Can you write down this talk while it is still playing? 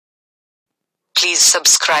Please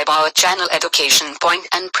subscribe our channel Education Point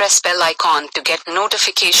and press bell icon to get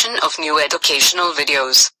notification of new educational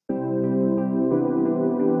videos.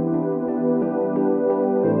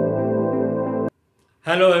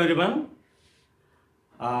 Hello everyone.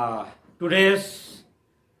 Today's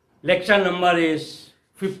lecture number is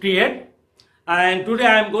 58, and today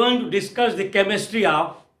I am going to discuss the chemistry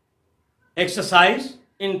of exercise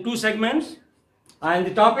in two segments, and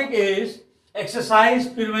the topic is exercise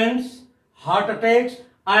prevents heart attacks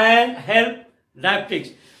and help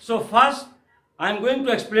diabetics. So first I am going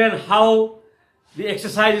to explain how the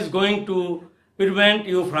exercise is going to prevent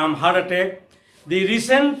you from heart attack. The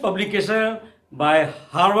recent publication by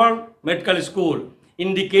Harvard Medical School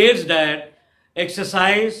indicates that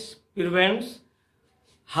exercise prevents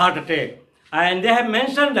heart attack, and they have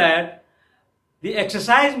mentioned that the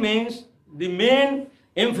exercise means the main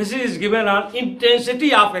emphasis is given on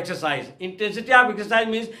intensity of exercise. Intensity of exercise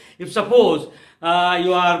means if suppose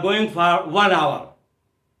you are going for 1 hour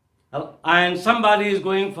and somebody is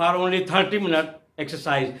going for only 30-minute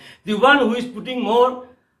exercise, the one who is putting more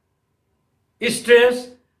stress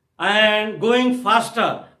and going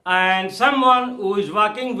faster and someone who is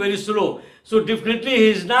walking very slow, so definitely he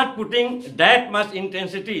is not putting that much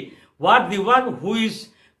intensity. What the one who is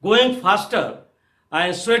going faster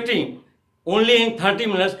and sweating only in 30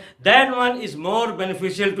 minutes, that one is more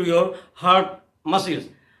beneficial to your heart muscles.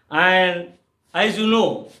 And as you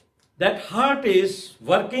know, that heart is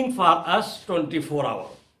working for us 24 hours.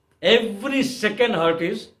 Every second heart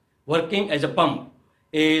is working as a pump,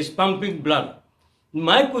 is pumping blood.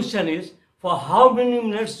 My question is, for how many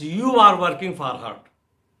minutes you are working for heart?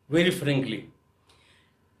 Very frankly,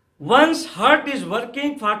 once heart is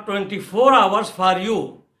working for 24 hours for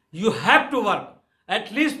you, you have to work at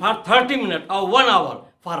least for 30 minutes or 1 hour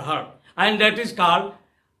for heart, and that is called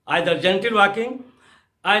either gentle walking.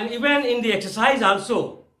 And even in the exercise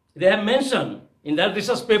also, they have mentioned in that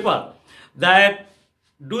research paper that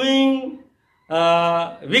doing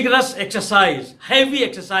vigorous exercise, heavy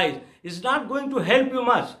exercise is not going to help you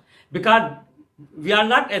much, because we are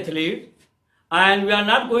not athletes and we are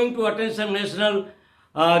not going to attend some national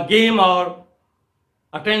game or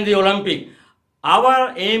attend the Olympic.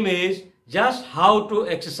 Our aim is just how to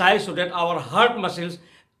exercise so that our heart muscles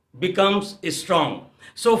becomes strong.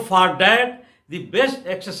 So for that, the best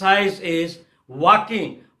exercise is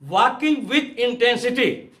walking. Walking with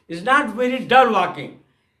intensity is not very dull walking.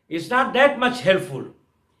 It's not that much helpful.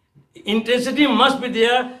 Intensity must be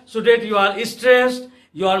there so that you are stressed,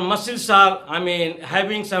 your muscles are,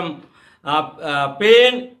 having some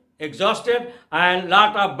pain, exhausted, and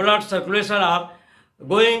lot of blood circulation are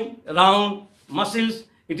going around muscles.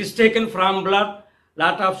 It is taken from blood,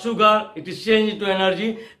 lot of sugar, it is changed into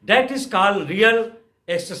energy. That is called real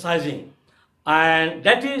exercising, and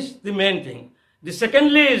that is the main thing. The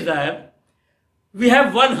secondly is that we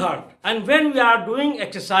have one heart, and when we are doing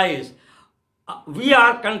exercise, we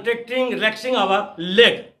are contracting, relaxing our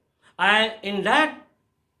leg, and in that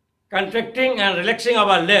contracting and relaxing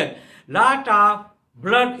our leg, lot of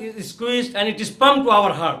blood is squeezed and it is pumped to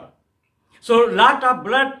our heart. So lot of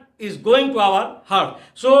blood is going to our heart.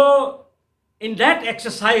 So in that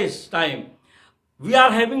exercise time, we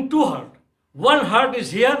are having two hearts. One heart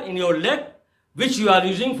is here in your leg, which you are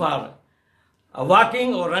using for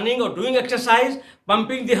walking or running or doing exercise,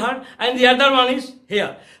 pumping the heart, and the other one is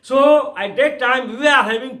here. So at that time, we are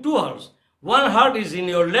having two hearts. One heart is in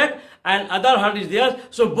your leg and other heart is there.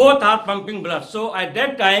 So both are pumping blood. So at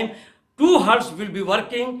that time, two hearts will be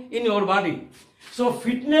working in your body. So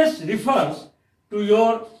fitness refers to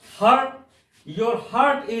your heart. Your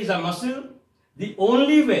heart is a muscle. The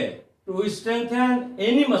only way to strengthen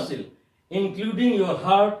any muscle, including your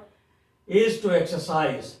heart, is to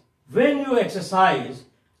exercise. When you exercise,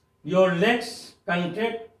 your legs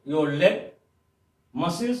contract your leg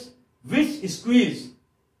muscles, which squeeze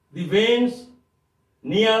the veins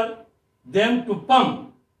near them to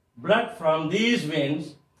pump blood from these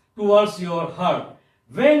veins towards your heart.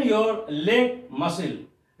 When your leg muscle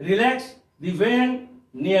relax, the vein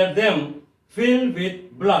near them fill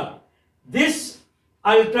with blood. This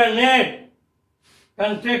alternate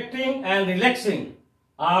contracting and relaxing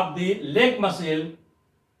of the leg muscle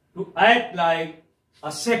to act like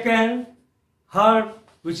a second heart,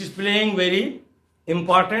 which is playing very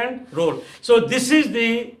important role. So this is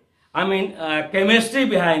the chemistry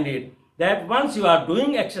behind it, that once you are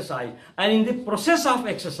doing exercise, and in the process of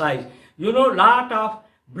exercise, you know, lot of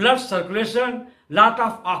blood circulation, lot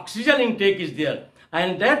of oxygen intake is there,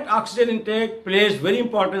 and that oxygen intake plays very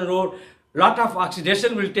important role. Lot of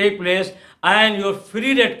oxidation will take place and your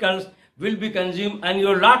free radicals will be consumed and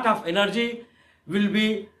your lot of energy will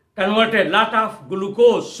be converted, lot of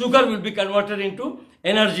glucose, sugar will be converted into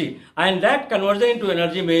energy, and that conversion into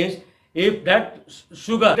energy means, if that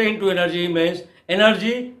sugar into energy means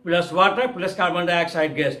energy plus water plus carbon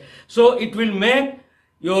dioxide gas. So it will make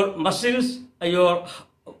your muscles, your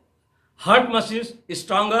heart muscles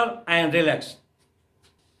stronger and relaxed.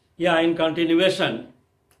 Yeah, in continuation,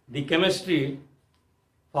 the chemistry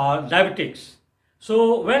for diabetics.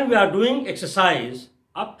 So when we are doing exercise,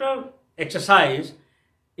 after exercise,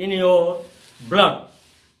 in your blood,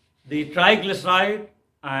 the triglyceride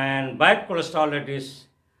and bad cholesterol, that is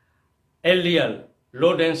LDL,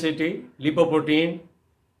 low density lipoprotein,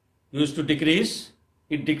 used to decrease,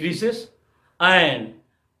 it decreases, and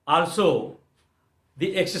also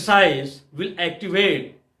the exercise will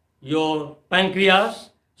activate your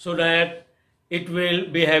pancreas so that it will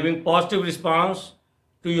be having positive response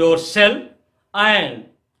to your cell, and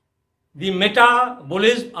the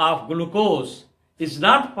metabolism of glucose is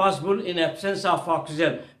not possible in absence of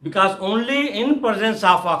oxygen, because only in presence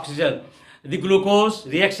of oxygen the glucose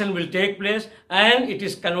reaction will take place and it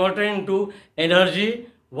is converted into energy,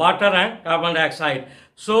 water and carbon dioxide.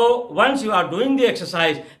 So once you are doing the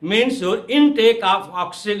exercise, means your intake of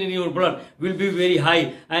oxygen in your blood will be very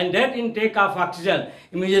high, and that intake of oxygen,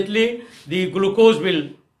 immediately the glucose will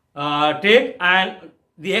take, and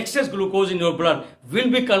the excess glucose in your blood will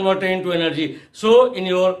be converted into energy. So in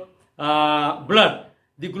your blood,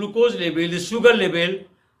 the glucose level, the sugar level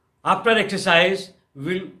after exercise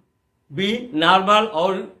will be normal,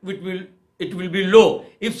 or it will be low.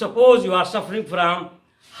 If suppose you are suffering from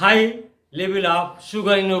high level of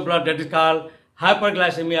sugar in your blood, that is called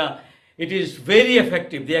hyperglycemia, it is very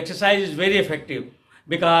effective. The exercise is very effective,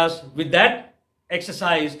 because with that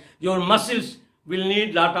exercise your muscles will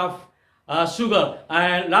need lot of sugar,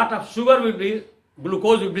 and lot of sugar will be,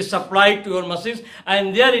 glucose will be supplied to your muscles,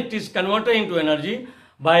 and there it is converted into energy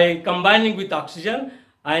by combining with oxygen,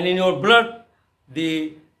 and in your blood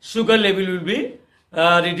the sugar level will be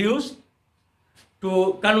reduced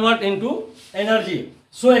to convert into energy.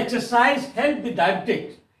 So exercise helps the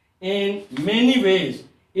diabetics in many ways.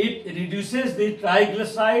 It reduces the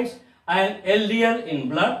triglycerides and LDL in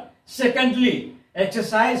blood. Secondly,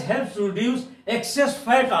 exercise helps to reduce excess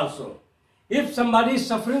fat also. If somebody is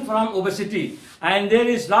suffering from obesity and there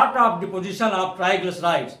is lot of deposition of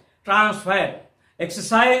triglycerides, trans fat,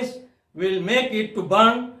 exercise will make it to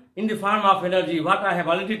burn in the form of energy. What I have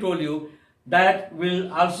already told you, that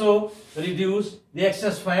will also reduce the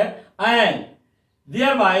excess fat and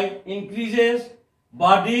thereby increases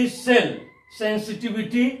body cell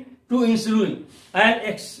sensitivity to insulin,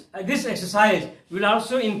 and this exercise will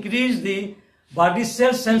also increase the body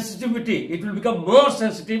cell sensitivity. It will become more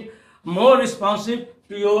sensitive, more responsive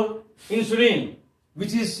to your insulin,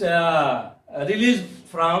 which is released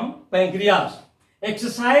from pancreas.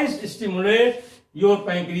 Exercise stimulates your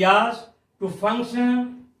pancreas to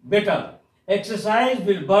function better. Exercise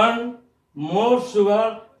will burn more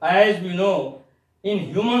sugar. As we know, in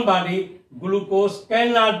human body, glucose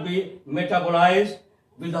cannot be metabolized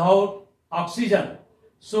without oxygen.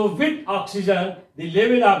 So with oxygen, the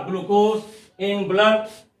level of glucose in blood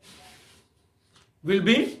will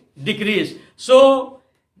be decreased. So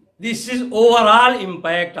this is overall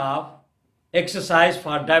impact of exercise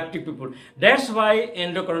for diabetic people. That's why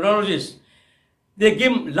endocrinologists, they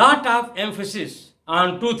give lot of emphasis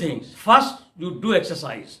on two things. First, you do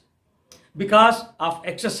exercise. Because of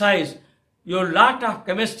exercise, your lot of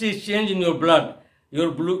chemistry is changed in your blood.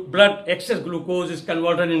 Your blood excess glucose is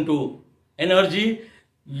converted into energy.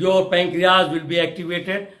 Your pancreas will be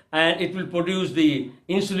activated and it will produce the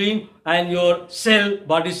insulin, and your cell,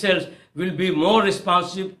 body cells will be more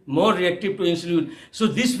responsive, more reactive to insulin. So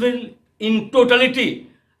this will in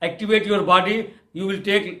totality activate your body. You will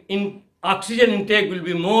take in oxygen intake will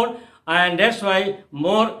be more, and that's why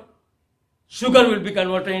more sugar will be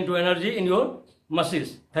converted into energy in your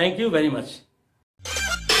muscles. Thank you very much.